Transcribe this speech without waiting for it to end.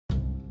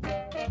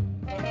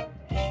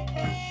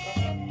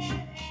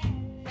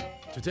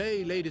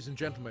Today, ladies and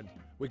gentlemen,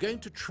 we're going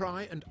to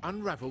try and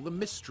unravel the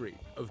mystery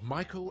of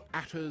Michael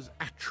Atters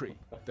Attree,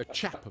 the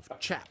chap of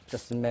chaps.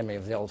 Just in memory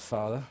of the old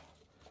father.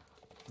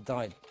 He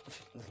died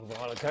a little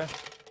while ago.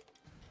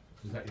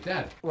 Is that your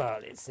dad? Well,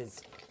 it's his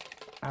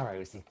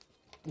arrows he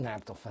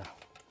nabbed off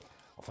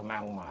a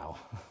mau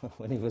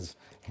when he was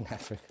in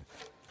Africa.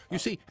 You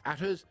see,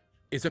 Atters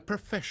is a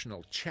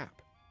professional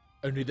chap.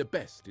 Only the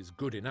best is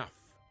good enough.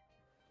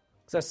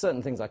 So there's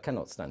certain things I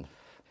cannot stand.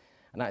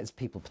 And that is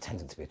people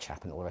pretending to be a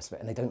chap and all the rest of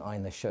it, and they don't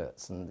iron their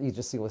shirts, and you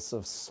just see all this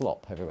sort of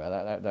slop everywhere.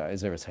 That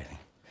is irritating.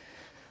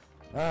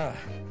 But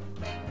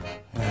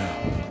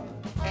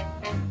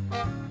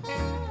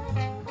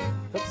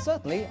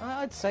certainly,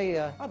 I'd say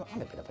I'm a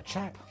bit of a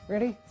chap,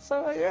 really.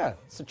 So, yeah,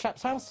 it's a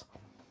chap's house.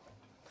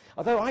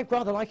 Although I'd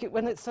rather like it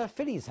when it's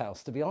Philly's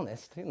house, to be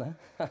honest, you know.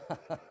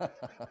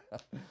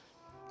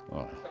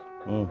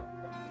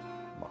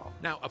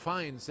 Now, a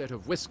fine set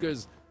of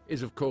whiskers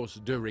is, of course,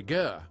 de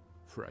rigueur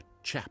for a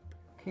chap.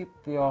 Keep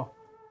the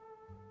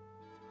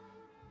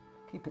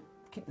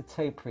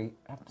topiary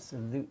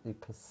absolutely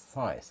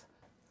precise.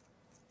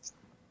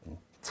 In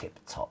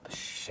tip-top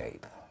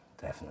shape,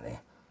 definitely.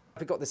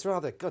 We've got this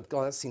rather, good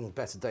God, that's seen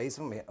better days,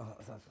 haven't we?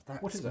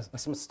 What is that?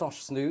 That's a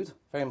moustache snood,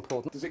 very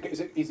important. Is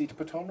it easy to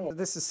put on? Or?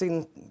 This is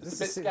seen... It's a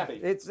bit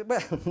scabby.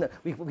 Well, no,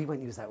 we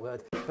won't use that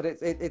word. But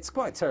it's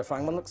quite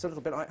terrifying. One looks a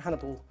little bit like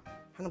Hannibal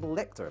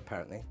Lecter,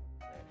 apparently.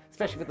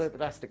 Especially with the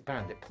elastic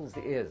band, it pulls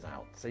the ears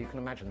out. So you can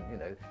imagine, you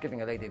know,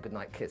 giving a lady a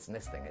goodnight kiss and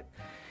this thing, it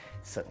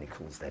certainly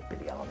calls their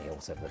biliani or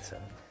whatever the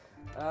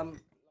term.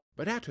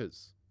 But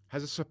Atters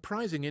has a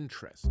surprising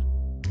interest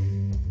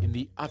in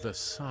the other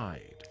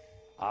side.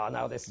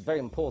 Now this is very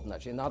important,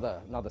 actually.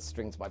 Another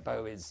string to my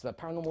bow is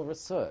paranormal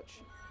research.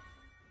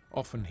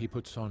 Often he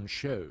puts on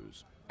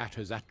shows,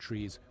 Atters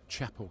Attree's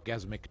chap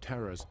orgasmic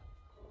terrors.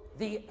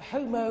 The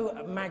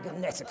Homo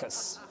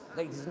magneticus,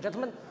 ladies and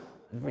gentlemen.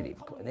 Really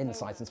got an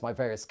insight into my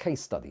various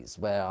case studies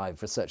where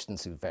I've researched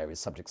into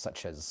various subjects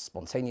such as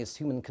spontaneous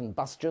human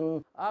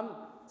combustion.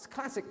 It's a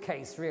classic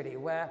case, really,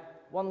 where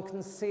one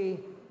can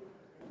see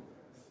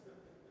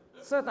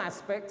certain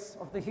aspects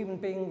of the human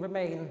being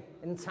remain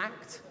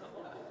intact,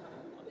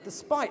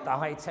 despite the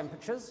high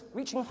temperatures,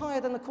 reaching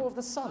higher than the core of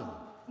the sun.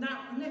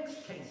 Now,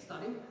 next case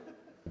study.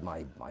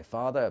 My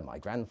father, my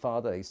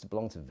grandfather, they used to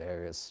belong to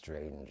various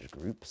strange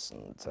groups,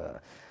 and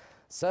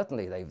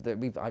certainly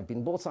I've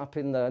been brought up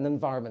in an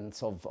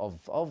environment of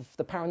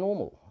the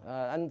paranormal,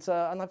 and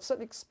I've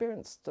certainly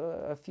experienced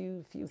a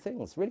few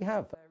things, really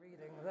have.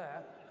 Reading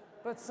there,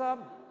 but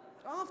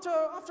after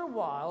a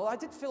while, I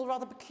did feel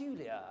rather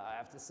peculiar, I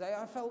have to say.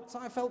 I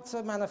felt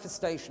a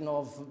manifestation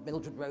of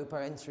Mildred Roper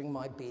entering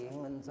my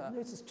being, and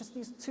noticed just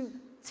these two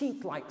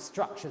teeth-like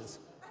structures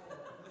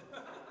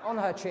on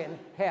her chin,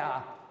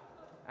 here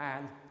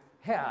and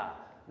here.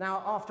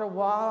 Now, after a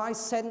while, I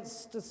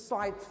sensed a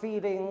slight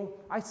feeling.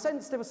 I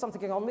sensed there was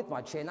something going on with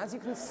my chin, as you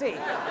can see.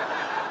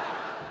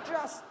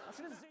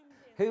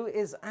 Who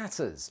is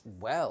Atters?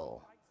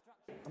 Well,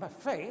 I'm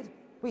afraid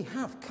we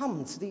have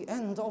come to the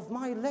end of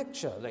my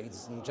lecture,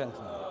 ladies and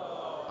gentlemen.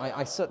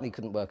 I certainly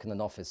couldn't work in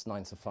an office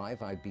 9 to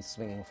 5. I'd be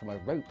swinging from a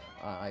rope.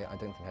 I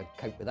don't think I'd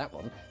cope with that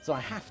one. So I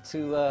have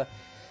to,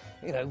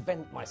 you know,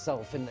 vent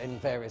myself in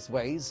various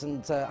ways,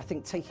 and I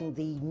think taking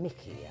the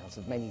mickey out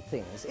of many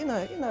things in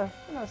a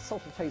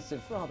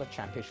self-effacing, rather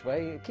chappish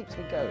way, it keeps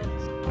me going.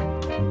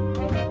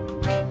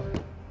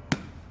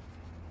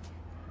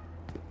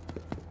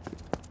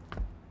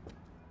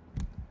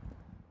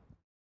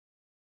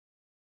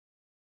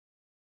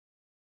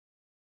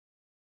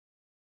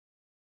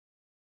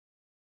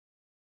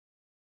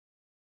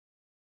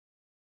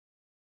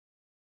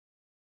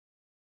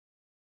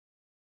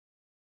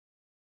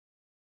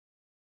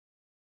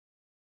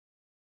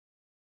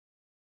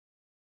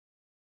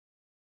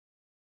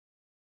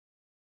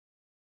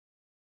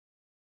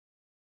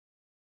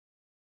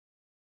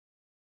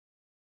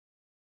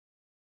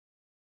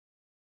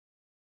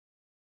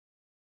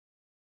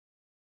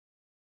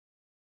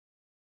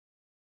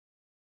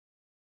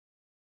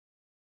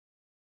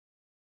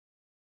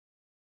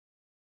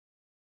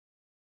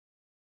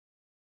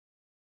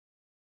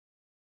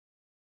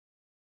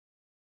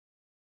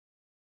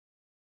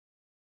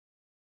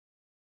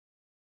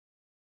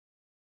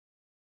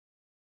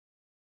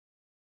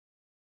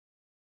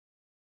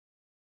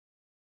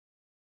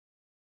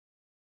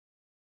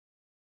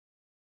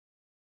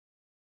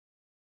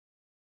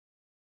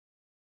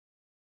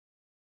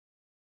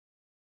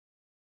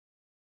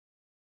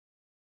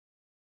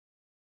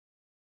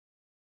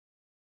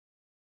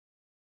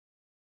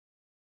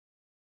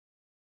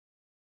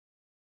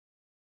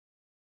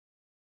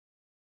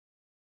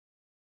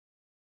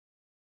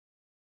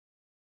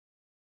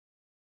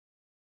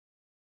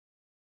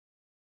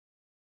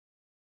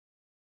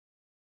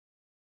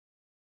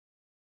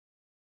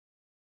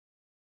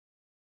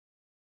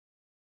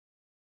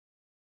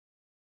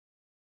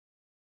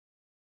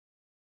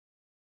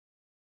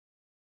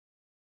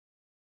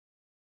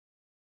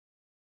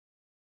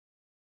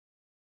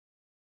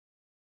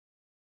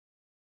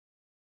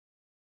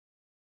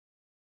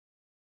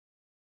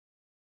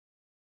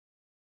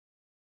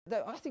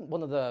 I think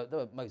one of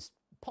the most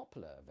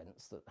popular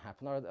events that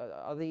happen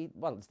are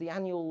it's the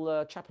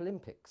annual Chap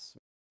Olympics.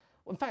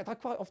 In fact, I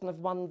quite often have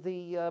won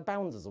the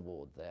Bounders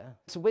Award there.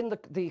 To win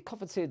the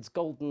coveted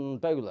golden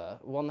bowler,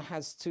 one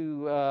has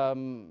to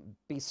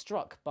be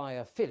struck by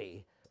a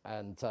filly,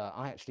 and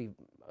I actually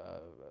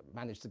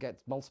managed to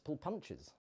get multiple punches.